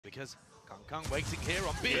because Kang waiting here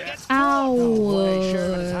on B against Ow!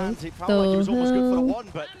 He felt like he was almost good for the one,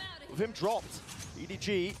 but with him dropped,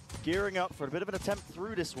 EDG gearing up for a bit of an attempt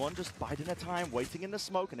through this one, just biding their time, waiting in the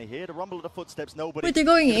smoke, and they hear the rumble of the footsteps. Nobody. Wait, they're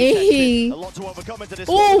going A. A lot to overcome into this.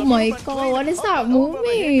 Oh my god, what is that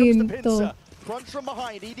movement? Crunch from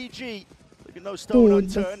behind, EDG. Leaving no stone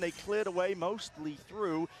unturned. They cleared away mostly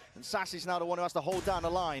through, and Sassy's now the one who has to hold down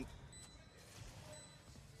the line.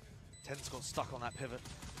 Ten's got stuck on that pivot.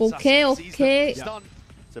 Okay, okay. It's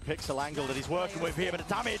a pixel angle that he's working with here, but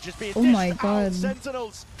the damage is being oh my god.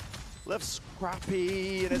 Sentinels left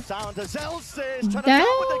scrappy, and it's down to Zelsis. Turn it down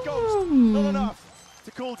with the ghost. Not enough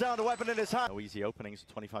to cool down the weapon in his hand. No easy openings,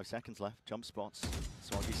 25 seconds left. Jump spots.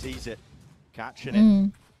 Swaggy sees it, catching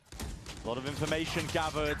it. A lot of information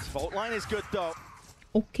gathered. Fault line is good though.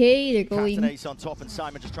 Okay, they're going. Captain Ace on top, and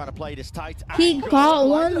Simon just trying to play this tight. He got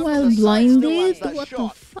one while blinded. What the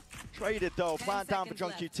fuck? Traded though. Plant down for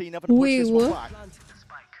John QT. Never Wait, push this one back.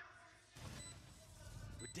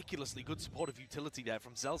 Ridiculously good supportive utility there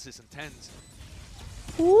from Zelsis and Tens.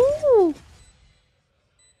 Ooh.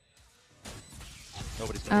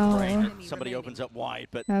 Nobody's going to be praying. Somebody opens up wide,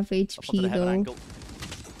 but half HP though. Angle.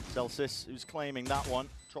 Zelsis, who's claiming that one,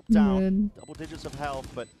 dropped down. Double digits of health,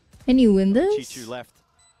 but can you win this? Chichu left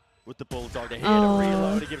with the bulldog. They here to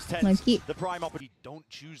reload. He gives Tens the prime opportunity. Don't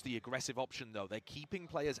choose the aggressive option though. They're keeping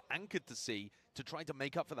players anchored to C to try to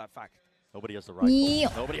make up for that fact. Nobody has the rifle.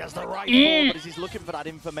 Nobody has the rifle, but he's looking for that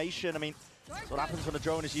information. I mean, that's what happens when a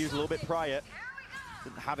drone is used a little bit prior.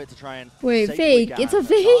 Didn't have it to try and fake. It's a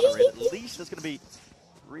fake. At least there's going to be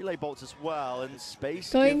relay bolts as well, and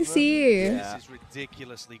space. Going C. This is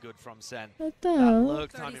ridiculously good from Sen. What the that hell?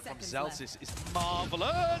 lurk timing from Zelsis is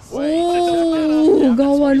marvelous. Oh,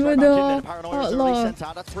 got one with the outlaw.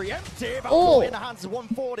 That's preemptive. Oh, in the hands of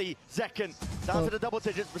 140. Zekin down to the double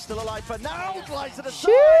digits, but still alive for now. Glides to the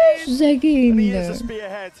side. Zekin. And he is a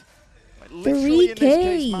spearhead. Literally in this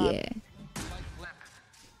case, man.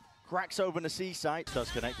 Cracks open the C site, does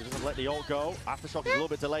connect, it doesn't let the ult go. Aftershock is a little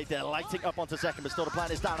bit delayed there, lighting up onto second, but still the plan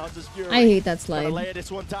is down. Hunter's Fury. I hate that slide. Layer this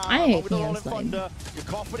one down. I hate the slide.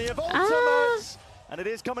 Cacophony of ultimates. And it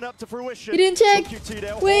is coming up to fruition. You didn't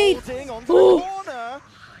check. Wait.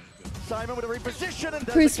 Simon with a reposition and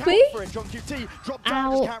crispy. For it. John QT dropped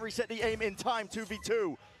down, just can't reset the aim in time.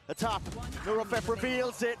 2v2. A tap. Neurofef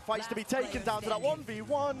reveals it. Fights to be taken down to that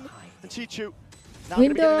 1v1. And Chichu now going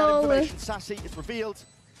to be getting that information. Sassy, it's revealed.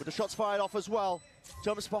 With the shots fired off as well.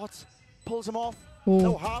 Jump spots, pulls him off.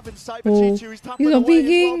 No half in sight, but Chichu, he's tapping away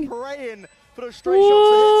as well, praying for those stray shots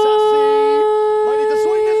to hit Sassy. Might need to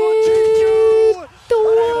swing this one, Chichu!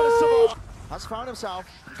 Unable to survive. Has found himself,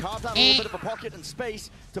 carved out a little bit of a pocket and space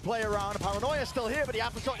to play around. Paranoia still here, but the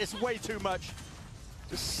aftershock is way too much.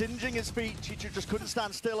 Just singeing his feet. Chichu just couldn't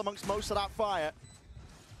stand still amongst most of that fire.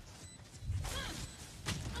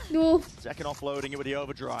 Second offloading it with the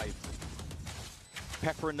overdrive.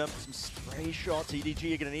 Peppering them, some stray shots.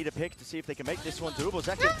 EDG are going to need a pick to see if they can make this one doable.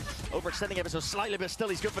 Zekin overextending ever so slightly, but still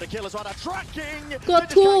he's good for the kill as well. That tracking! Got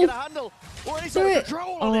just can't get a handle. Or he's under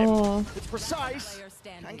control on him. It's precise.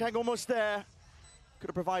 Kang almost there. Could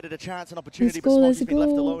have provided a chance, an opportunity, but Smoggy's been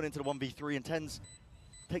left alone into the 1v3, and Tens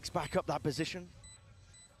picks back up that position.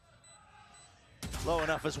 Low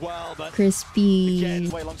enough as well, but crispy. Again,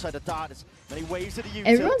 way alongside the dart. Many waves to the util.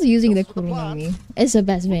 Everyone's using the Kuning on me. It's the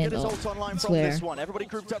best man though. I swear. Everybody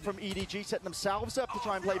grouped up from EDG, setting themselves up to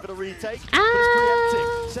try and play for the retake. But it's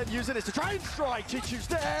preempting. Sen using this to try and strike. Chichu's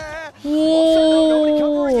there. Nobody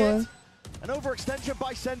covering it. An overextension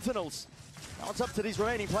by Sentinels. Now it's up to these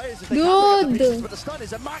remaining players if they can pick up the pieces, but the stun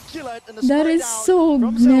is immaculate. And the that is so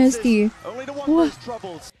nasty. Only the one is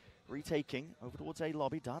troubles. Retaking over towards A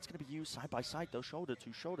lobby. Dart's going to be used side by side though, shoulder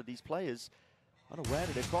to shoulder. These players unaware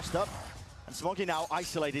that they've crossed up. And Smoggy now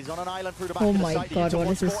isolated. He's on an island through the back of the site. Oh my god, what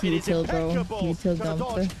is this util, bro? Util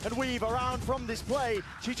dumper. And weave around from this play.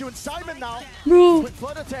 Chichu and Simon now. Bro. With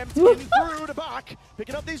flood attempt in through the back.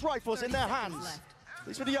 Picking up these rifles in their hands.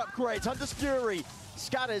 These are the upgrades. Hunter's Fury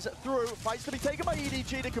scatters through. Fights to be taken by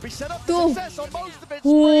EDG. That could be set up for success on most of it.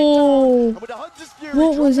 And with the Hunter's Fury,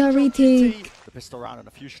 what was that retake? The pistol round and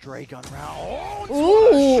a few stray gun rounds.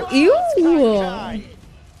 Oh, ew.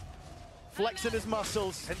 Flexing his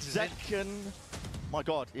muscles. Zekin. My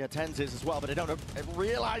god, yeah, Tens is as well, but they don't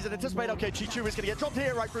realize and anticipate. Okay, Chichu is going to get dropped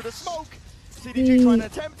here right through the smoke. CDG trying to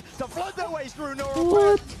attempt to flood their ways through.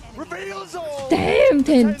 What? Reveals all. Damn,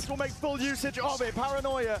 Tens will make full usage of it.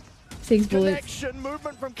 Paranoia. 6 bullets. Connection.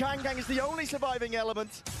 Movement from Kang is the only surviving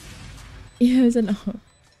element. Yeah, it's enough.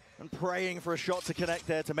 And praying for a shot to connect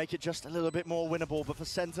there to make it just a little bit more winnable. But for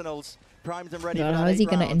Sentinels, primed and ready. God, how is he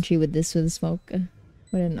going to entry with this with smoke?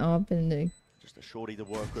 With an op and the... Just for Shorty to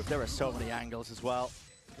work with. There are so many angles as well.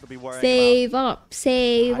 Gotta be worrying Save about up,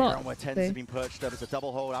 save high up. ground where Tens have been perched up as a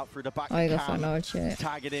double hold out through the back. Oh, you got Cam fun out shit.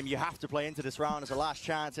 tagging him. You have to play into this round as a last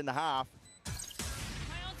chance in the half.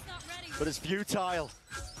 But it's futile.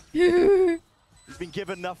 He's been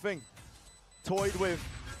given nothing. Toyed with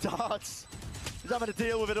darts. He's having to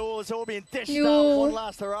deal with it all. It's all being dished out. One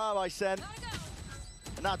last hurrah by Sen.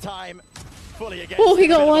 And that time, fully against. Oh, he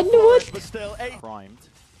got one. But still, 8 primed.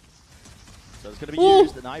 So it's going to be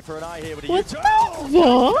used an eye for an eye here with a U-turn.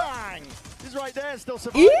 Oh, bang! He's right there, still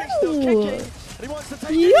surviving, still kicking. And he wants to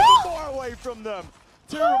take it more away from them.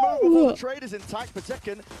 To remove all the traders intact, but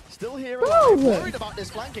Zekken still here alive. Worried about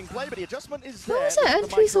this flanking play, but the adjustment is there. Why was that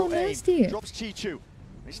entry so nasty? Drops Chichu.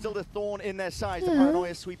 He's still the thorn in their sides. The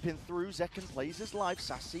paranoia sweeping through. Zekken plays his life.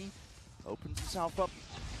 Sassy opens himself up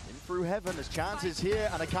in through heaven. There's chances here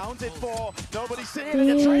and accounted for. Nobody's seeing it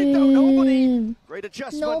in the trade though. Nobody. Great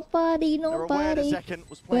adjustment. Nobody. They're aware that Zekken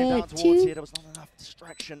was playing down towards here. There was not enough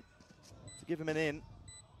distraction to give him an in.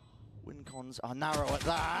 Win cons are narrow at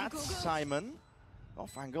that. Simon.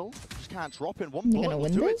 Off angle, just can't drop in. One bullet will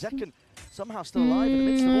do it. Zekken somehow still alive in the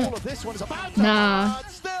midst of all of this. One is about to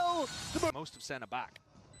still. Most of center back.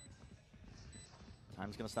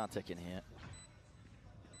 Time's going to start ticking here.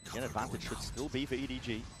 Again, advantage should still be for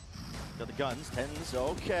EDG. Got the guns, Tens,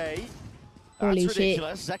 okay. Holy That's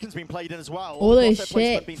ridiculous. Zekken's been played in as well. Holy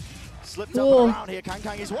shit. Been slipped up and around here.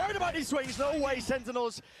 Kang is worried about these swings. No way,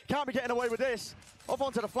 Sentinels can't be getting away with this. Off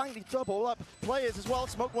onto the flank, they double up players as well.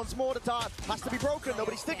 Smoke once more. The dart has to be broken.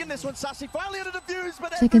 Nobody's sticking this one. Sassy finally under the fuse,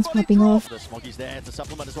 but Zekken's popping off. The Smoggy's there to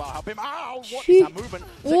supplement as well. Help him. Ow! What is that movement?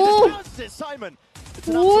 Zekken just bounces it. Simon. It's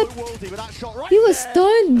an absolute worldie with that shot right He was there.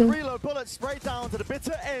 stunned. The reload bullet sprayed down to the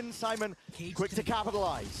bitter end. Simon quick to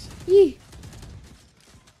capitalize. Yee.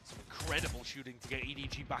 Some incredible shooting to get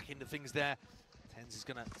EDG back into things there. Tens is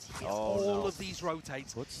going to all of these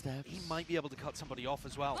rotates. Footsteps. He might be able to cut somebody off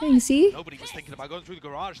as well. You see? Nobody was thinking about going through the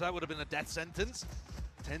garage. That would have been a death sentence.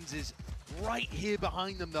 Tens is right here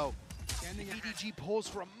behind them, though. EDG pause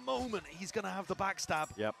for a moment. He's going to have the backstab.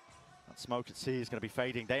 Yep. That smoke at C is going to be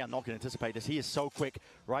fading. They are not going to anticipate this. He is so quick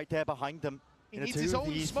right there behind them. He needs his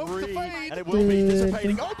own smoke to fade. And it will be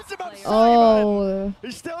dissipating. Opens him up, Simon! Oh,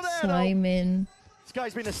 He's still there, Simon. This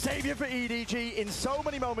guy's been a savior for EDG in so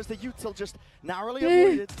many moments. The util just narrowly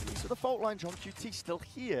avoided. These are the fault line. John QT still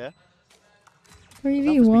here.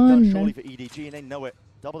 3v1. Surely for EDG, and they know it.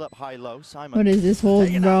 Doubled up high-low. Simon. What is this hold,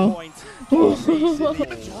 bro? Ripping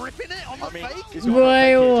it on the fake.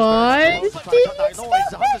 Boy, what?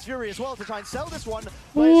 Hunter's Fury as well to try and sell this one.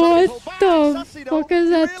 What the fuck is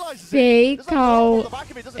that fake? How?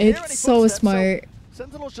 It's so smart.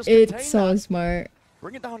 It's so smart.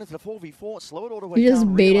 Bring it down into the 4v4, slow it all the way He down.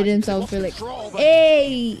 just baited himself for like,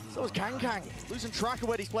 hey! So is Kang. Losing track of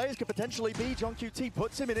where these players could potentially be. John QT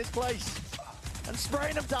puts him in his place and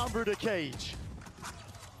spraying him down through the cage.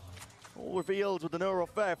 All revealed with the neural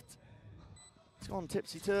theft. It's gone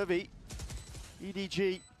tipsy-turvy.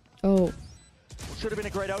 EDG. Oh. What should have been a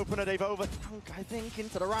great opener. They've overthunk, I think,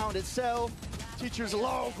 into the round itself. Teacher's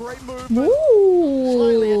low, great movement. Ooh.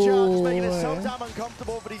 Slightly adjust, making it so damn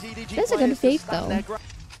uncomfortable for these EDG That's a good fake, though.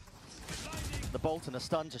 The bolt and the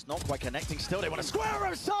stun just not quite connecting. Still, they want to square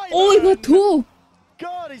him side. Oh, he got two.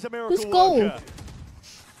 God, he's a miracle Let's go. worker.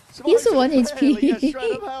 He's a 1 HP. A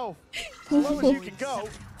shred of health. As low as you can go.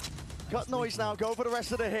 Cut noise now, go for the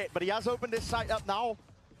rest of the hit, but he has opened this site up now.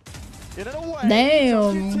 In and away.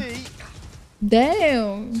 Damn.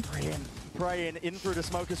 Damn. Praying in through the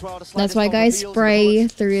smoke as well. That's why guys spray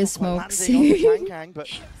through his smokes. We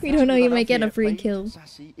don't know, you might get a free kill.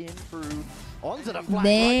 Sassy in through onto the flag,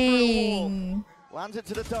 dang. Right lands it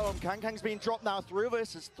to the dome. Kang's being dropped now through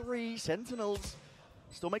this. It's 3 Sentinels.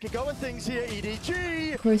 Still make a go of things here.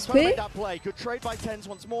 EDG. Crispy. Make that play. Good trade by Tens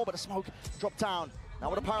once more, but a smoke dropped down. Now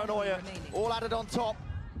with a paranoia, all added on top.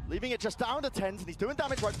 Leaving it just down to Tens, and he's doing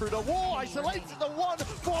damage right through the wall. Isolates the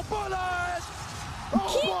 1-4 bullet.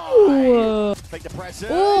 Oh my! Take the pressure.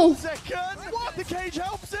 Second. What? The cage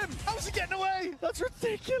helps him. How's he getting away? That's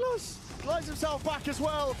ridiculous. Glides himself back as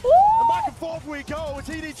well. And back and forth we go. It's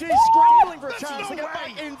EDG scrambling for a chance to get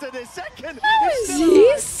back into this. Second.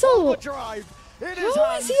 He's so drive.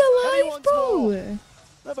 How is he alive, bro?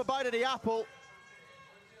 Never bite of the apple.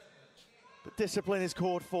 But discipline is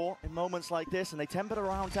called for in moments like this, and they tempered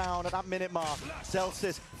around down at that minute mark.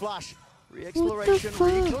 Celsius, flash, re-exploration,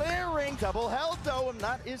 re-clearing, double held though, and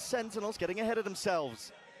that is Sentinels getting ahead of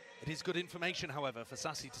themselves. It is good information, however, for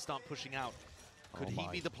Sassy to start pushing out. Could he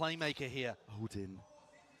be the playmaker here? Odin.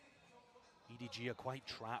 EDG are quite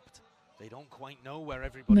trapped. They don't quite know where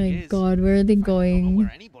everybody is. My God, where are they They don't know going?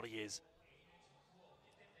 where anybody is.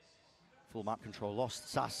 Full map control lost.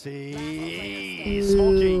 Sassy.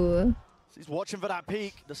 Smokey. He's watching for that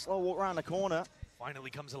peek. The slow walk around the corner. Finally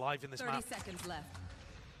comes alive in this map. 30 seconds left.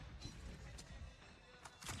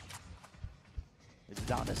 It's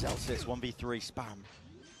down to Celsius. 1v3 spam.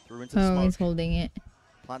 Through into the smoke. Oh, he's holding it.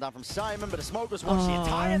 Plan down from Simon, but the smoke was watched the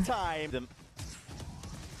entire time.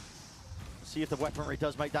 See if the weaponry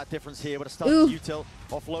does make that difference here. With a stun, util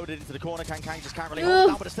offloaded into the corner. Kankang just can't really hold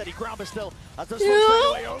down, but a steady grab is still. As the smoke straight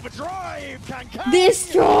away overdrive. Kankang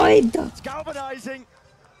Destroyed. It's galvanizing.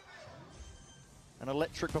 An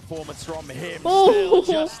electric performance from him. Still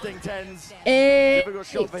adjusting tens. Difficult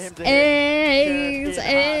shot for him to hit.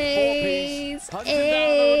 Hunting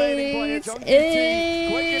down the remaining player. John QT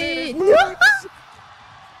quaking in his boots.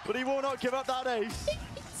 But he will not give up that ace.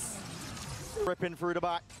 Ripping through the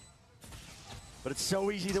back. But it's so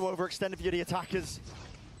easy to overextend if you're the attackers.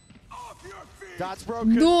 That's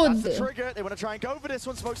broken. That's the trigger. They want to try and go for this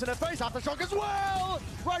one. Smokes in their face. Aftershock as well.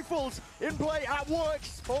 Rifles in play at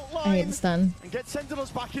works. Fault line. I get stunned. And get Sentinels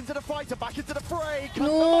back into the fight and back into the fray. Cut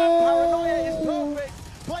them out. Paranoia is perfect.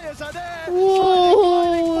 Players are there.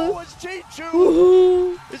 Sliding forwards.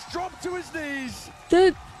 Chichu is dropped to his knees.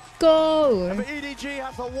 Let's go. And EDG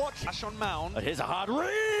has to watch. Flash on Mound. Here's a hard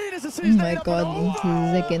read. It's a Oh my god, this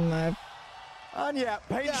is second map. And yeah,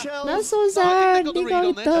 paint shells. That's so sad. They got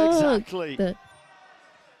Exactly.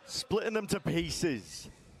 Splitting them to pieces.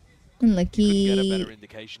 Unlucky. Couldn't get a better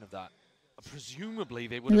indication of that. Presumably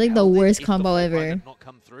they would It's have like the held it worst if combo the full line ever. had not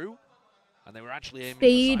come through, and they were actually aiming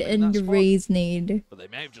Fade for Simon in and that spot, raise nade. but they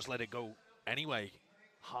may have just let it go anyway.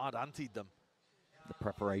 Hard antied them. The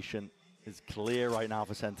preparation is clear right now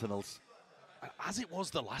for Sentinels. As it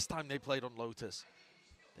was the last time they played on Lotus,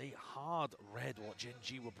 they hard read what Gen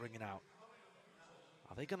G were bringing out.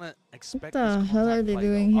 Are they going to expect What the this hell are contact they play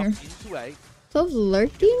doing though, here? up into A? So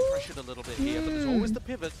lurking? Pressured a little bit here, but there's always the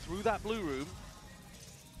pivot through that blue room.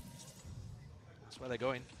 That's where they're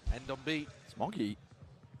going. End on B. Smoggy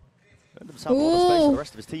earned himself a lot of space for the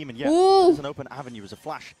rest of his team, and yeah, there's an open avenue as a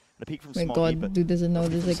flash and a peek from My Smoggy. god, But dude doesn't know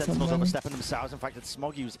there's like Sentinels someone. overstepping themselves. In fact, it's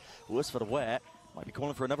Smoggy who's worse for the wear. Might be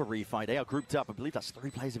calling for another refight. They are grouped up. I believe that's 3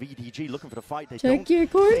 players of EDG looking for the fight. They Check don't your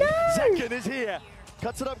corner. Zekken is here.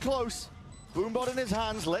 Cuts it up close. Boombot in his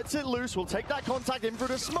hands, lets it loose. Will take that contact in through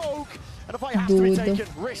the smoke. And the fight has to be taken.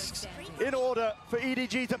 Risks in order for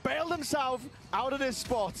EDG to bail themselves out of this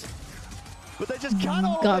spot. But they just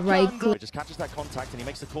cannot hold the candle. He just catches that contact and he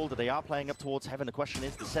makes the call that they are playing up towards heaven. The question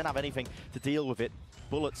is, does Sen have anything to deal with it?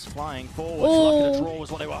 Bullets flying forward. Luck of the draw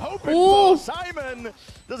was what they were hoping for. Simon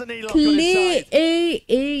doesn't need luck on his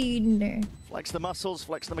side. Flex the muscles,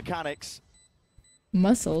 flex the mechanics.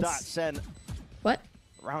 Muscles. That Sen. What?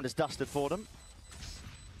 Round is dusted for them.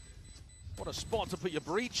 What a spot to put your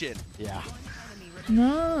breach in. Yeah.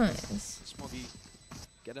 Nice. Smoggy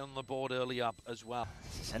getting on the board early up as well.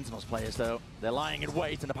 Sentinels players though, they're lying in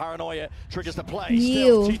wait and the paranoia triggers the play.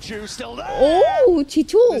 Ew. Still, Chichu still there. Oh,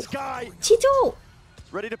 Chichu. This guy Chichu.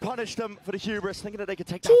 ready to punish them for the hubris, thinking that they could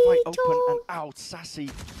take that fight open and out.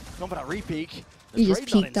 Sassy going for that repeek. He just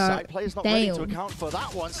peeked out. Players not ready to account for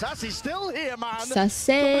that one. Sassy's still here, man.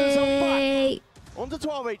 Sassy. Under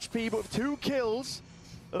 12 HP, but with 2 kills.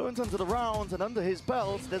 Earned under the round and under his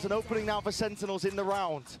belt. There's an opening now for Sentinels in the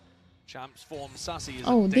round. Champs form Sassy is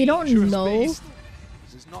Oh, a they don't dangerous know. beast.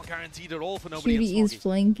 This is not guaranteed at all for nobody. QD is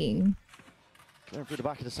flanking. Going through the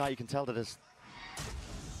back of the side, you can tell that there's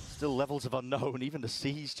still levels of unknown. Even the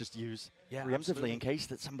C's just use preemptively in case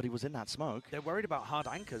that somebody was in that smoke. They're worried about hard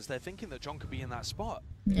anchors. They're thinking that John could be in that spot.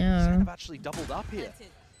 Yeah. Sen have actually doubled up here.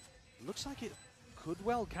 Looks like it could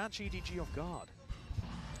well catch EDG off guard.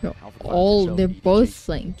 They're both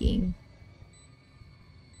flanking.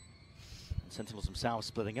 Sentinels themselves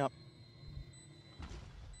splitting up.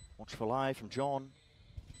 Watch for live from John.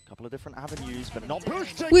 A couple of different avenues, but not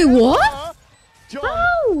pushed. Wait, what? John,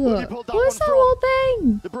 Oh! What's that whole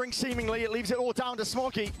thing? The brink seemingly, it leaves it all down to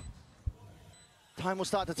Smoggy. Time will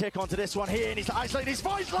start to tick onto this one here, and he's isolating his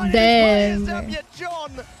voice line. Damn. Yet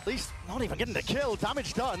John, at least not even getting the kill.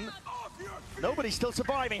 Damage done. Nobody's still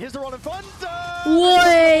surviving. Here's the Rolling Thunder.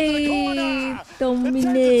 Wait,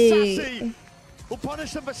 dominate. We'll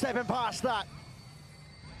punish them for stepping past that.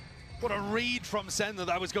 What a read from Sen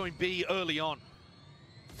that was going B early on.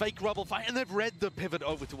 Fake rubble fight, and they've read the pivot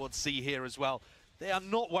over towards C here as well. They are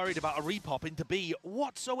not worried about a repop into B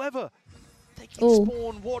whatsoever. They can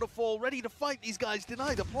spawn, waterfall, ready to fight these guys,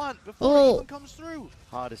 deny the plant before it even comes through.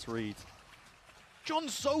 Hardest read.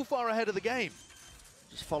 John's so far ahead of the game.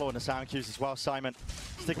 Just following the sound cues as well, Simon.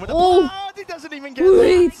 Sticking with the plant, he doesn't even get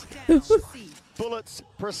that. Bullets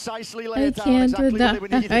precisely laid down exactly what they were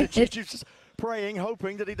needed. Chichu's just praying,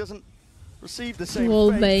 hoping that he doesn't received the same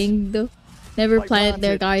Wall fate. banged. Never Like plant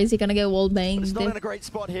there, planted. guys. You're gonna get wall But it's banged. not in a great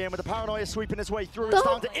spot here with the paranoia sweeping his way through. The It's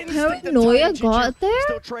down to instinct and paranoia timing. got there?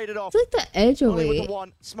 Still traded off. It's like the edge of Only with it. the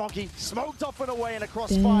one. Smoggy smoked off and away in a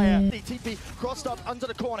crossfire. Damn. TP crossed up under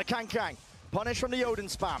the corner. Kang. Punish from the Odin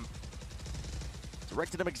spam.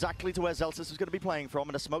 Directed him exactly to where Zelsis was going to be playing from,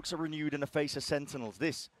 and the smokes are renewed in the face of Sentinels.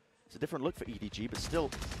 This is a different look for EDG, but still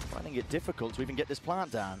finding it difficult to even get this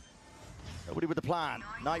plant down. Nobody with the plan.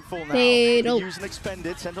 Nightfall now. Use and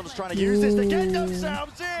expended. Sentinels trying to use this to get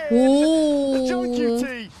themselves in. Ooh. The Junk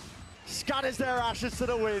QT scatters their ashes to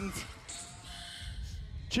the wind.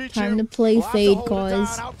 Time to play Fade,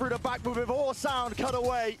 guys. Out through the back move with all sound cut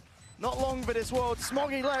away. Not long for this world.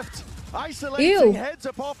 Smoggy left. Isolating. Ew. Heads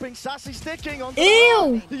are popping. Sassy sticking on the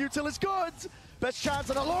Ew. The util is good. Best chance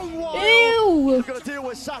in a long while. Ew. We've got to deal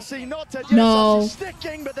with Sassy. Not dead yet. No. Sassy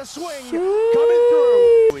sticking, but the swing coming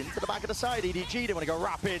through. Into the back of the side. EDG, they want to go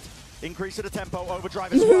rapid. Increase of the tempo.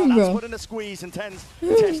 Overdrive as well. That's putting a squeeze. and Tens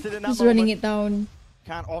tested in that Just moment. running it down.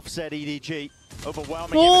 Can't offset EDG.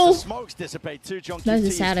 Overwhelming Oh. him as the smokes dissipate too. Junk That's QT the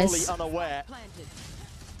is saddest. fully unaware.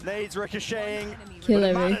 Nades ricocheting. Kill but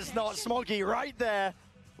it every. matters not. Smoggy right there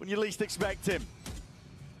when you least expect him.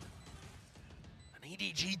 And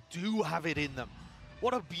EDG do have it in them.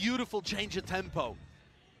 What a beautiful change of tempo.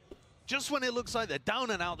 Just when it looks like they're down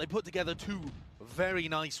and out, they put together two very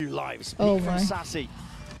nice lives. Oh Peek from my. Sassy.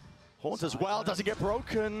 Haunt as well, doesn't get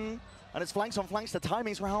broken. And it's flanks on flanks, the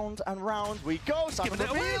timing's round and round we go. Simon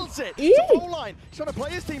reveals it. Ew. It's a ball line. He's trying to play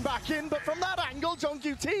his team back in, but from that angle, Junk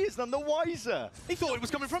QT is none the wiser. He thought it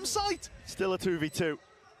was coming from sight. Still a 2v2.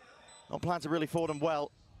 No plan to really for them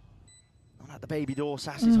well. Not at the baby door,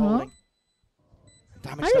 Sassy's holding.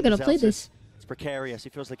 How are you gonna play this? It's precarious. He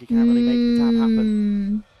feels like he can't really make the tap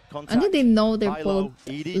happen. Contact. I think they know they're High-low, both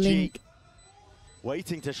EDG. linked.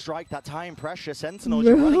 Waiting to strike that time pressure. Sentinels,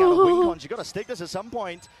 you're running out of wing cons. You've got to stick this at some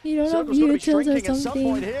point. You don't have Circle's got to be utils or shrinking at some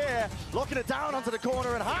point something. here. Locking it down onto the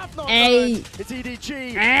corner and half not Hey. done. It's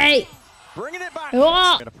EDG. Hey! Bringing it back.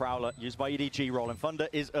 Oh. A prowler used by EDG. Rolling Thunder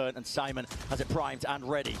is earned, and Simon has it primed and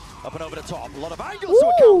ready. Up and over the top. A lot of angles to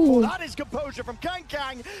account for. That is composure from Kang,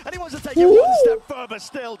 and he wants to take it one step further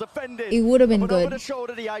still. Defended. It would have been Up and over good the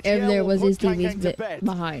shoulder, the if IGL there will was put his Kang TV's to bit bed.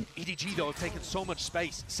 behind. EDG though have taken so much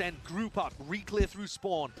space. Send group up, re-clear through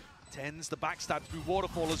spawn. Tens the backstab through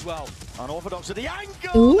waterfall as well. Unorthodox with the angle.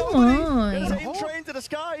 Oh Nobody. my. Insane train to the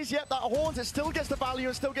skies. Yep, that haunt. It still gets the value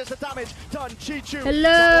and still gets the damage done. Chichu.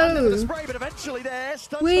 Hello. With the spray, but eventually there.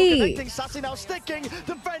 Stun Wait. still connecting. Sassy now sticking.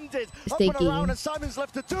 Defended. Up Sticky. and around, and Simon's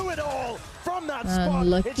left to do it all from that spot.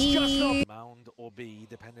 It's just Unlucky. off. Mound or B,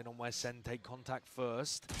 depending on where Sen take contact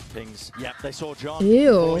first. Pings. Yep, they saw John Ew.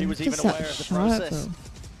 before he was even Just aware that of the shot, process. though.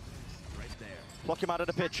 Pluck him out of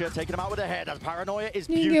the picture, taking him out with the head. That paranoia is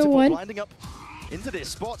You get beautiful. one. Blinding up into this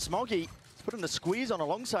spot. Smoggy putting the squeeze on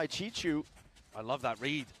alongside Chichu. I love that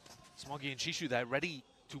read. Smoggy and Shishu there ready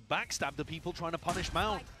to backstab the people trying to punish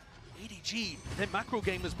Mound. EDG, their macro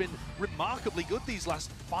game has been remarkably good these last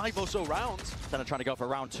 5 or so rounds. Then trying to go for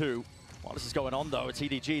round 2. While this is going on though, it's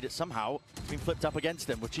EDG that somehow been flipped up against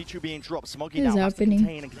him with Chichu being dropped. Smoggy What is now has to happening?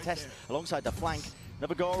 contain and contest alongside the flank.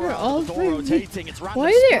 Never go They're around. all The door rotating. It's random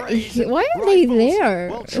Why sprays are and why are they rifles. there?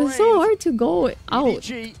 Well It's so trained. hard to go out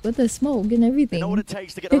EDG, with the smoke and they know what everything. it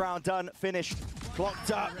takes to get the round done, finished, clocked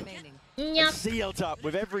up, and Yep. sealed up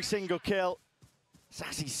with every single kill.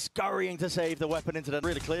 Sassy scurrying to save the weapon into the...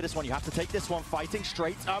 Really clear this one. You have to take this one. Fighting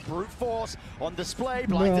straight up. Brute force on display.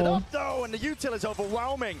 Blinded Bro. up though, and the util is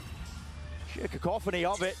overwhelming. Sheer cacophony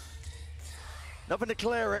of it. Nothing to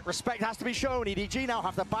clear it. Respect has to be shown. EDG now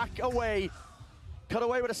have to back away. Cut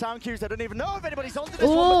away with the sound cues. They don't even know if anybody's onto this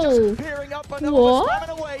one, but Oh. just peering up and What? over, slamming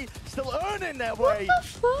away. Still earning their way the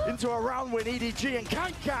fuck? into a round win. EDG and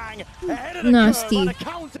Kang ahead of the Nasty. curve on a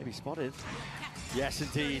count. Maybe spotted. Yes,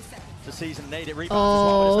 indeed. The season made it rebounds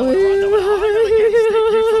Oh, as well. There's no one around them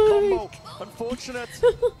against it. Combo. Unfortunate.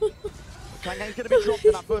 Kang going to be dropped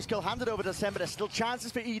in that first kill. Handed over to Sen, but there's still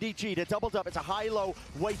chances for EDG. They're doubled up. It's a high-low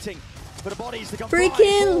waiting for the bodies to come Free flying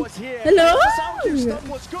kill. forwards here. Hello? The sound cue stun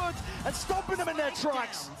was good and stopping them in their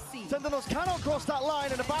tracks. Sentinels cannot cross that line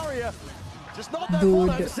and the barrier. Just not their Dude.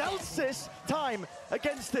 fault. Zelsis time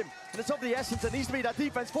against him. And it's of the essence. It needs to be that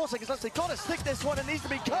defense. 4 seconds left. They got to stick this one. It needs to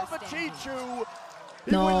be covered. Chichu.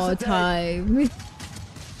 He wins No the day. time.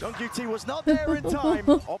 Junk QT was not there in time.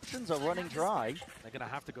 Options are running dry. They're going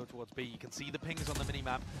to have to go towards B. You can see the pings on the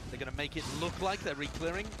minimap. They're going to make it look like they're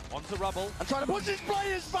re-clearing onto rubble. And trying to push his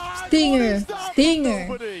players back. Stinger. What is that? Stinger.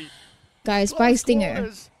 Nobody. Guys, buy Close Stinger.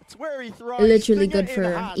 quarters. It's where he thrives. Literally Stinger good in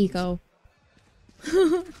for hand. eco.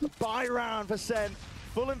 Buy round for Sen.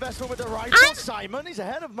 Full investment with the rifle. Ah! Simon, he's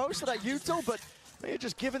ahead of most of that util, but They're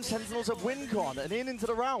just giving Sentinels a win con and into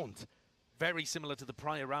the round. Very similar to the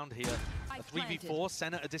prior round here. A 3v4,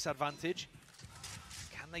 Sen at a disadvantage.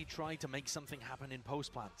 Can they try to make something happen in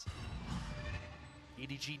post-plants?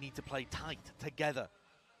 EDG need to play tight, together.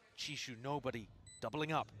 Chishu, nobody,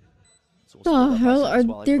 doubling up. The hell are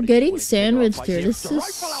they getting sandwiched here? This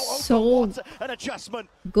is so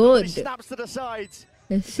good.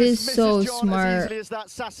 This is so smart.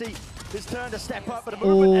 His turn to step up, but a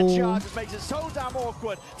movement and charge just makes it so damn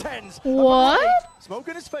awkward. Tens. What? Smoke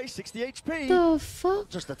in his face, 60 HP. The fuck?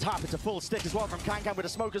 Just the tap, it's a full stick as well from Kankan with the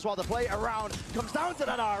smoke as well. The play around comes down to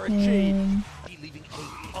that RNG. Leaving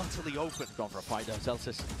A utterly open. Gone for a fight though,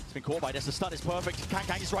 Celsius. It's been caught by this. The stun is perfect.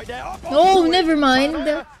 Kankan is right there. Oh, never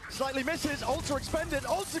mind. Slightly misses. Ultra expended.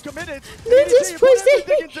 Ultra committed. They're just pushing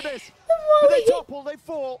into this. But they topple, they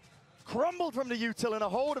fall. Crumbled from the util in a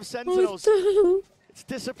hold of Sentinels. It's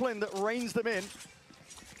discipline that reins them in.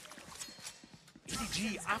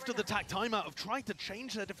 EDG, after the TAC timeout, have tried to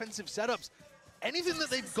change their defensive setups. Anything that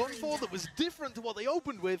they've gone for that was different to what they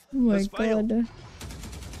opened with has failed. And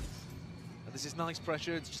this is nice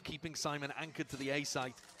pressure. It's just keeping Simon anchored to the A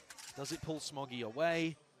site. Does it pull Smoggy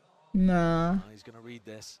away? Nah. He's going to read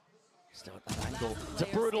this. Still at that angle. It's a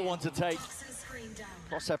brutal one to take.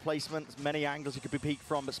 Crosshair placement, there's many angles he could be peeked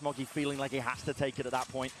from, but Smoggy feeling like he has to take it at that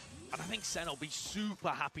point. And I think Sen will be super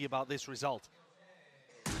happy about this result.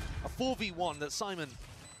 A 4v1 that Simon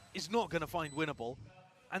is not going to find winnable,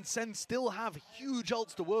 and Sen still have huge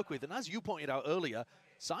ults to work with. And as you pointed out earlier,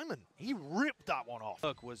 Simon, he ripped that one off.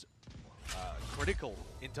 Work was critical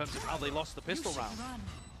in terms of how they lost the pistol round.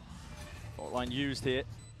 Fault line used here.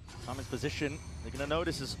 Simon's position, they're going to know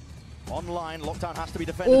this is online. Lockdown has to be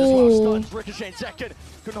defended as well. Stuns, Ricochet in second.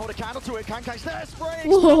 Couldn't hold a candle to it. Kankai's there,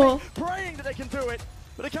 spraying, praying that they can do it.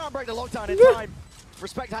 But they can't break the lockdown in time.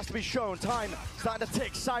 Respect has to be shown. Time starting to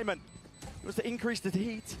tick. Simon, it was to increase the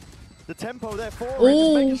heat. The tempo there for him,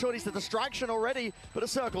 just making sure he's the distraction already, but the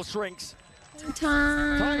circle shrinks.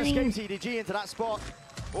 Time escapes EDG into that spot.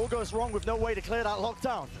 All goes wrong with no way to clear that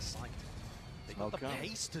lockdown. They got the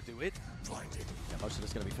pace to do it. Yeah, most of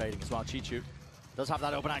it's going to be fading as well. Chichu does have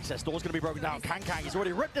that open access. Door's going to be broken down. Kankang, he's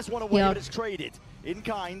already ripped this one away, but it's traded. In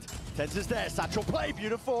kind. Tens is there. Satchel play.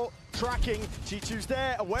 Beautiful. Tracking. Chichu's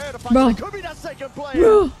there. Aware of the fact that it could be that second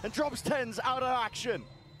player. And drops Tens out of action.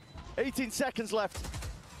 18 seconds left.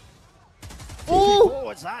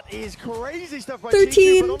 Forwards. That is crazy stuff by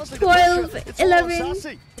 13, Chichu, but honestly, 12, 11,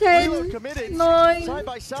 10, 9, side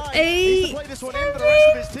by side. 8, to play this one in for the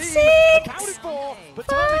rest of his team. 6, Accounted for, but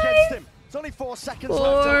time against him. It's only 4 seconds 4,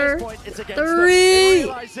 left at this point. It's against 3, them. They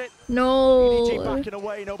realize it. No. EDG backing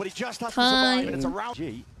away. Nobody just has to survive, and it's around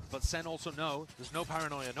G. But Sen also know there's no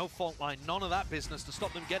paranoia, no fault line, none of that business to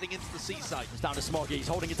stop them getting into the seaside. It's down to Smoggy. He's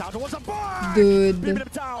holding it down towards the bar. Good. Beaming him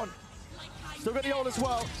down. Still got the ult as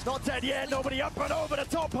well. It's not dead yet. Nobody up and over the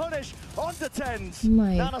top punish. Onto Tens.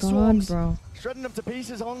 My God, bro. Shredding them to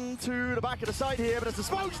pieces onto the back of the side here, but as the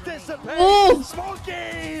smoke's disappeared,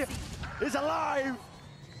 Smoggy is alive.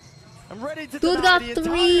 I'm ready to deny the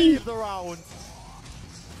entirety of the round.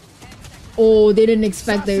 Oh, they didn't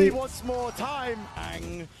expect Sassy that. once more time.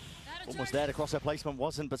 Bang. Almost there. The crosshair placement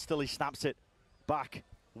wasn't, but still he snaps it back.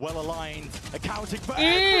 Well aligned. Accounting for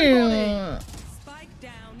everybody.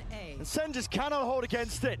 And Sen just cannot hold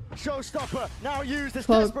against it. Showstopper now used this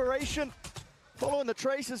desperation. Following the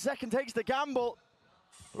traces, Zekken takes the gamble.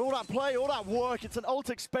 But all that play, all that work, it's an ult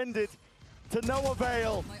expended to no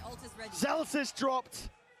avail. Celsius dropped.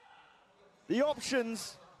 The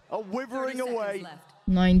options are withering away.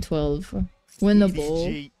 9-12. Winnable.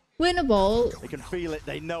 EDG, Winnable. they can feel it,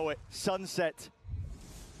 they know it. Sunset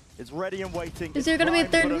is ready and waiting. Is there going to be a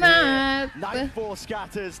third map? Nightfall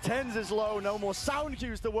scatters. Tens is low. No more sound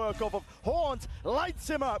cues to work off of. Haunt lights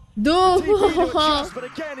him up. But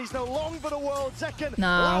again, he's no long for the world. Second.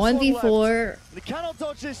 Nah, 1v4. They cannot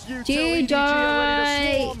dodge this util. GG. EDG are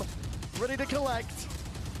ready to swarm, ready to collect.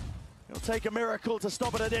 It'll take a miracle to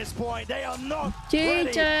stop it at this point. They are not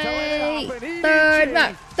ready to let it happen. Third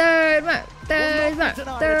map. Third map. Third map.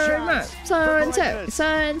 Third map. Sunset.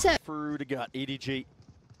 Sunset. Through the gut. EDG.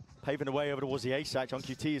 Paving the way over towards the A site. John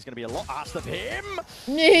QT is going to be a lot asked of him.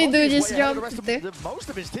 Yeah, dude just jumped there. Most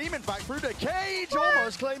of his team, in fact, through the cage,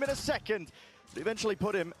 almost claiming a second. But eventually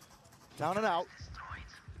put him down and out.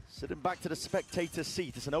 Sitting back to the spectator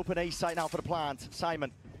seat. It's an open A site now for the plant.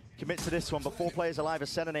 Simon commits to this one, but 4 players alive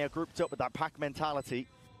as Sen and they are grouped up with that pack mentality.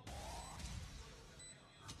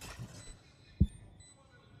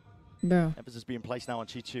 Bro. Emphasis being placed now on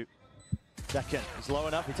Chichu. Second, he's low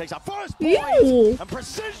enough, he takes our first point, and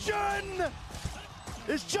precision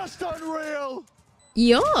is just unreal.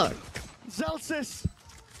 Yuck. Celsius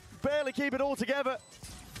barely keep it all together.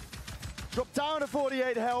 Dropped down to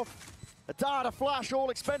 48 health. A dart, a flash, all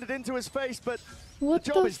expended into his face, but What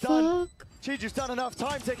the job the is done. fuck? Chiju's done enough.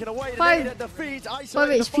 Time taken away. 5 at the feet. 5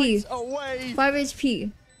 Isolating the HP. fights away. 5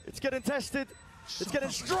 HP. It's getting tested. It's getting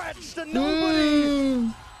stretched, and nobody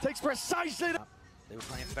takes precisely. They were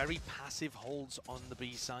playing very passive holds on the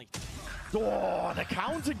B side. Oh, the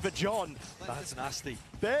counting for John. That's nasty.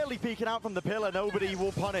 Barely peeking out from the pillar. Nobody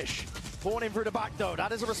will punish. Born in through the back, though.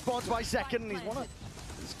 That is a response by Second. He's want to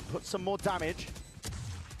put some more damage.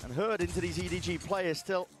 And herd into these EDG players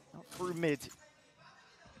still out through mid.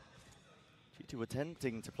 G2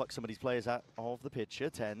 attempting to pluck some of these players out of the picture.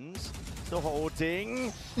 Tens still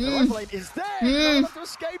holding. The rifle aim is there. Not to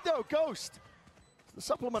escape, though. Ghost. The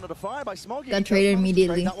supplement of the fire by Smoggy. Got traded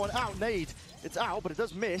immediately. That one out. Nade. It's out, but it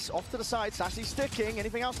does miss. Off to the side. Sassy sticking.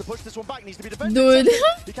 Anything else to push this one back needs to be defended. Dude.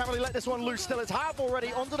 You can't really let this one loose. Still, it's half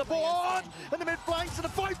already onto the board. And the mid flanks and the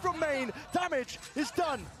fight from main. Damage is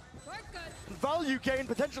done. Value gain,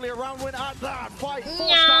 potentially a round win at that fight. Forced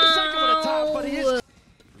down, second with a tap, but he is.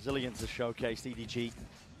 Resilience is showcased. EDG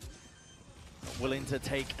willing to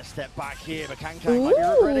take a step back here, but Kankai might be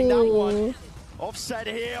regretting that one. Offset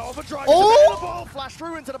here, overdrive is available. Flash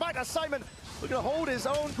through into the back. That's Simon looking to hold his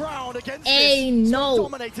own ground against this. No.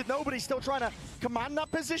 Dominated. Nobody's still trying to command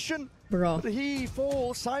that position. Bro. But he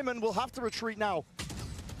falls. Simon will have to retreat now.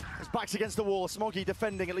 His back's against the wall. Smoggy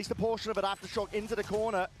defending at least a portion of it. Aftershock into the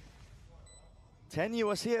corner.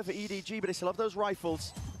 Tenuous here for EDG, but they still have those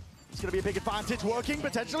rifles. It's going to be a big advantage. Working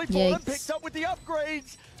potentially. Fallen picked up with the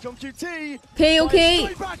upgrades. John QT. Okay.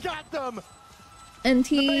 Straight back at them.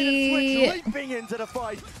 NT. Leaping into the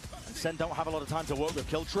fight. And Sen don't have a lot of time to work with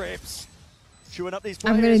kill trips. Chewing up these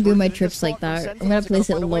players. I'm gonna do my trips like that. I'm gonna place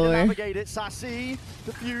it lower. Sassy,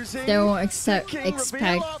 diffusing, They won't expect it.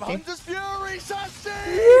 Hunter's Fury, Sassy!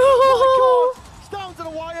 No. Down to the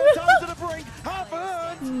wire, down to the brink. Half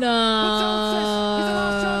earned.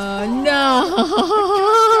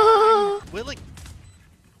 No. Willing.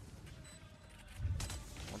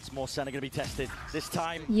 Once more, Sen are going to be tested. This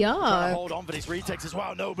time, Yeah. trying to hold on for these retakes as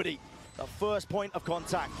well. Nobody. The first point of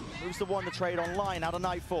contact. Moves to one the trade online out of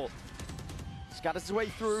Nightfall. Scatters his way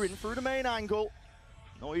through, in through the main angle.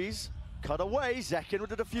 Noise. Cut away. Zekin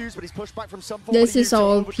with the defuse, but he's pushed back from some. This is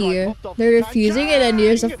all OP here. They're refusing it, and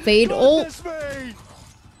there's a fade ult.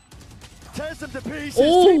 Tears them to pieces.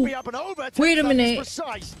 Oh, TP up and over. wait a minute.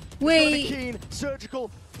 Precise. Wait. Keen,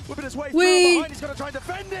 surgical. Whipping his way Wait. through behind. He's going to try and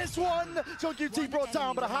defend this one. So QT brought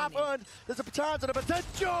down, but a half earned. There's a chance and a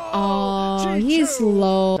potential. Oh, he's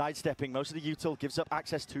low. Sidestepping. Most of the util gives up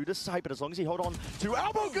access to the site, but as long as he hold on to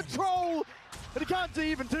elbow control, but he can't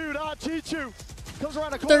even do that. Chichu comes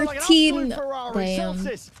around a corner 13. like an absolute Ferrari. Damn.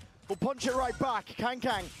 Celsius will punch it right back. Kang.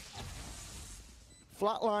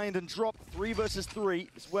 Flatlined and dropped. 3 versus 3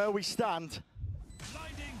 is where we stand.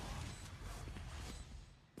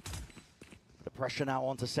 The pressure now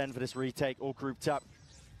on to Sen for this retake. All grouped up.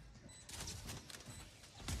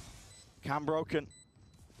 Cam broken.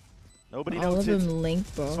 Nobody All of noted. them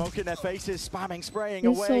link, bro. Smoke in their faces, spamming, spraying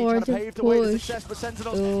It's away, so trying hard to to pave the way to push. success for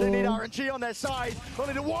Sentinels. They need RNG on their side.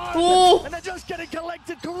 Only the one, and they're just getting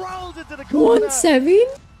collected, corralled into the corner.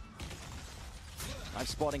 1-7. I'm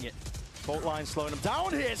spotting it. Fault line slowing them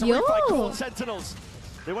down here. So refight called Sentinels.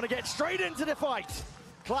 They want to get straight into the fight.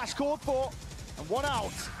 Clash called for, and one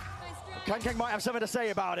out. Kang might have something to say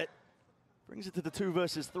about it. Brings it to the 2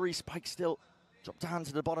 versus 3. Spike still drop down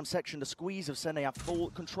to the bottom section. The squeeze of Sen, they have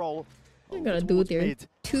full control. They're gonna do it there.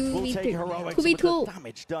 2v2. 2v2.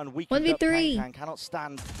 Damage done. 1v3. Kang cannot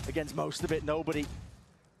stand against most of it. Nobody.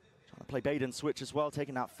 Trying to play bait and switch as well,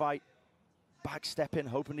 taking that fight. Backstepping,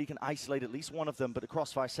 hoping he can isolate at least one of them, but the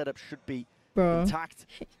crossfire setup should be intact.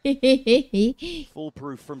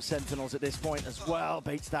 Foolproof from Sentinels at this point as well.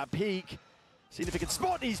 Baits that peak. Seeing if he can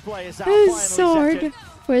spot these players out. Sword.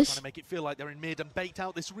 Trying to make it feel like they're in mid and bait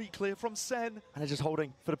out this reclear from Sen. And they're just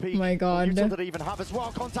holding for the peak. Oh my god. Util that they even have as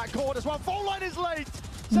well. Contact cord as well. Full line is late.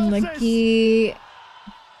 Lucky.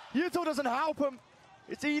 Util doesn't help him.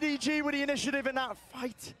 It's EDG with the initiative in that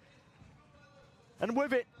fight. And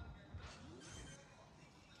with it,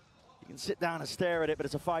 you can sit down and stare at it, but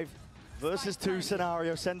it's a 5 versus 2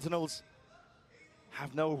 scenario. Sentinels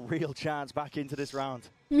have no real chance back into this round.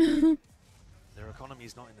 Their economy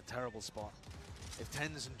is not in a terrible spot. If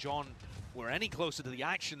Tens and John were any closer to the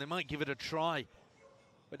action, they might give it a try.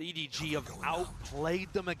 But EDG have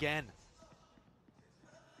outplayed them again.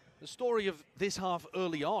 The story of this half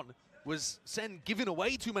early on was Sen giving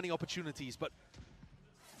away too many opportunities, but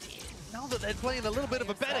now that they're playing a little bit of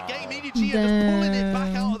a better game, EDG are just pulling it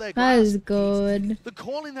back out of their grasp. That is good. The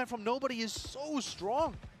calling there from nobody is so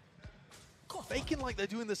strong. faking like they're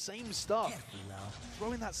doing the same stuff.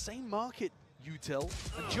 Throwing that same market util.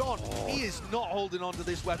 And John, he is not holding on to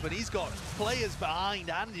this weapon. He's got players behind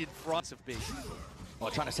and in front of B. Oh,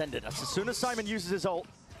 trying to send it. As soon as Simon uses his ult,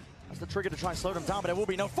 that's the trigger to try and slow them down, but there will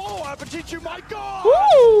be no follow-up. And Chichu, my God!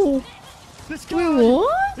 Ooh! This guy, wait,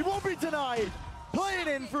 what? He won't be denied. Playing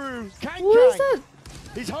in through Kang. What is that?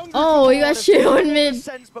 He's hungry. Oh, you got shit on mid.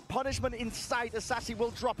 But punishment in sight. Assassi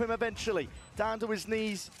will drop him eventually. Down to his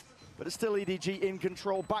knees. But it's still EDG in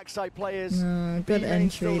control. Backside players. Good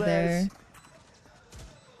entry there.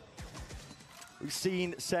 We've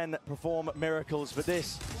seen Sen perform miracles, but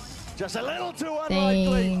this just a little too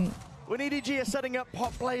unlikely. Dang. When EDG are setting up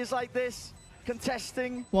pop players like this,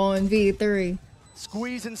 contesting. 1v3.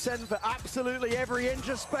 Squeezing Sen for absolutely every inch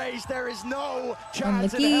of space. There is no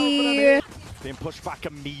chance in hell for them here. Being pushed back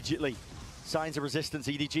immediately. Signs of resistance.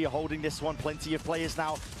 EDG are holding this one. Plenty of players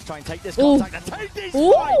now try and take this contact and take these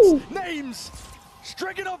fights. Names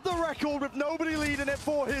stricken off the record with nobody leading it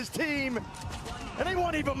for his team. And they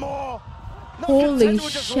want even more. Holy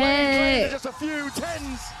shit. Just a few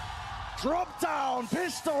tens. Drop down,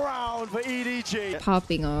 pistol round for EDG.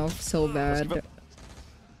 Popping off so bad.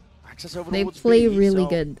 Over they play really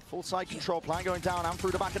good. Full side control plan going down and through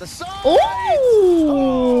the back of the side.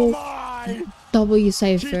 Oh my! W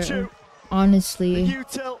Cypher. Honestly.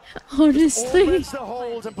 Honestly. The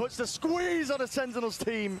hold and puts the squeeze on the Sentinels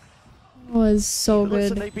team. Was so good.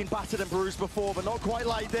 Listen, they've been battered and bruised before, but not quite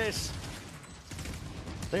like this.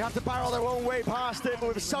 They have to barrel their own way past it,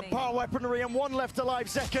 but with subpar weaponry and one left alive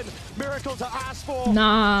second. Miracle to ask for.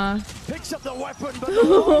 Nah. Picks up the weapon, but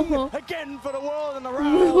no again for the world and the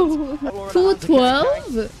round.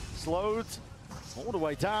 212? Slowed all the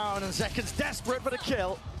way down, and Zekan's desperate for the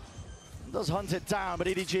kill. Does hunt it down, but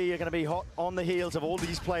EDG are going to be hot on the heels of all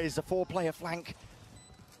these players. The four-player flank.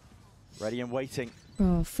 Ready and waiting.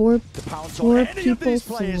 Four people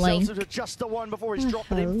flank. Just the one before he's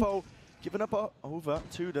dropped the info. Giving up over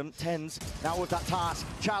to them. Tens now with that task.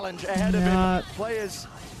 Challenge ahead of him. Players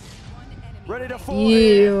ready to fall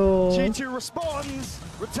here. G2 responds.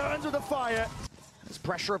 Returns with a fire. There's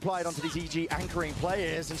pressure applied onto these EG anchoring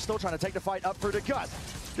players and still trying to take the fight up through the cut.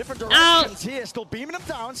 Different directions here. Still beaming them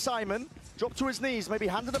down. Simon dropped to his knees. Maybe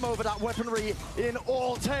handed them over that weaponry in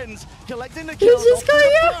all tens. Collecting the kills.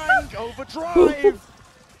 Overdrive.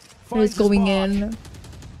 It's going in.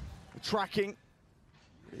 Tracking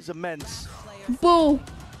is immense. Boo!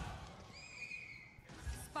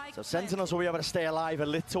 So Sentinels will be able to stay alive a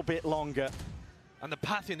little bit longer. And the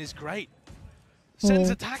pathing is great. Sen's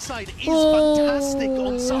attack side is fantastic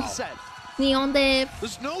on Sunset. Neon dip.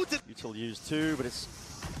 There's no... Util used too, but it's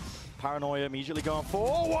Paranoia immediately going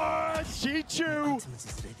forward. G2.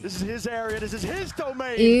 This is his area. This is his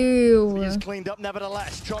domain. Ew. He is cleaned up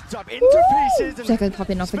nevertheless. Chopped up into pieces. And second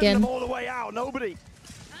popping off again. Them all the way out. Nobody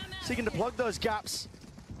seeking to plug those gaps.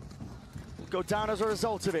 Go down as a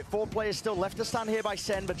result of it. Four players still left to stand here by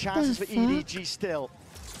Sen, but chances for EDG still.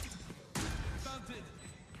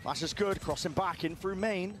 Flash is good, crossing back in through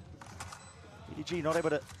main. EDG not able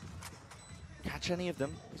to catch any of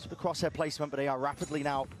them. This is the crosshair placement, but they are rapidly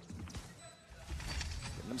now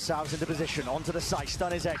getting themselves into position. Onto the site,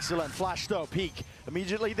 stun is excellent. Flash though, peek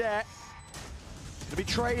immediately there. To be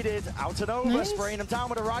traded, out and over, spraying them down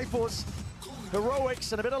with the rifles.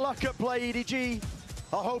 Heroics and a bit of luck at play, EDG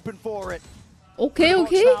are hoping for it. Okay.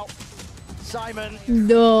 Simon.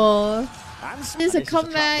 No. There's a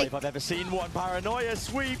comeback. If I've ever seen one. Paranoia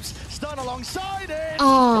sweeps, stun alongside it.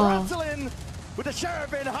 Oh. Rattling with the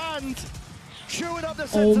sheriff in hand. Chewing up the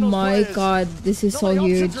Oh my god, this is so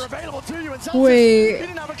huge. Wait.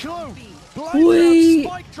 Didn't have a clue. Wait.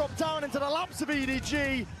 Spike dropped down into the laps of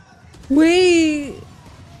EDG. Wait.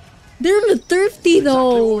 They're on a thrifty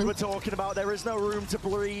though. We were talking about. There is no room to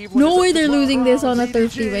breathe. No way they're losing this on a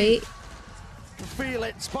thrifty, wait. Feel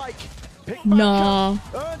it, Spike. Nah.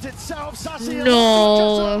 Earns itself. Sassy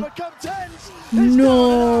no.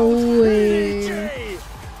 No way.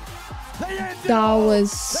 That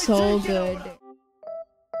was so good.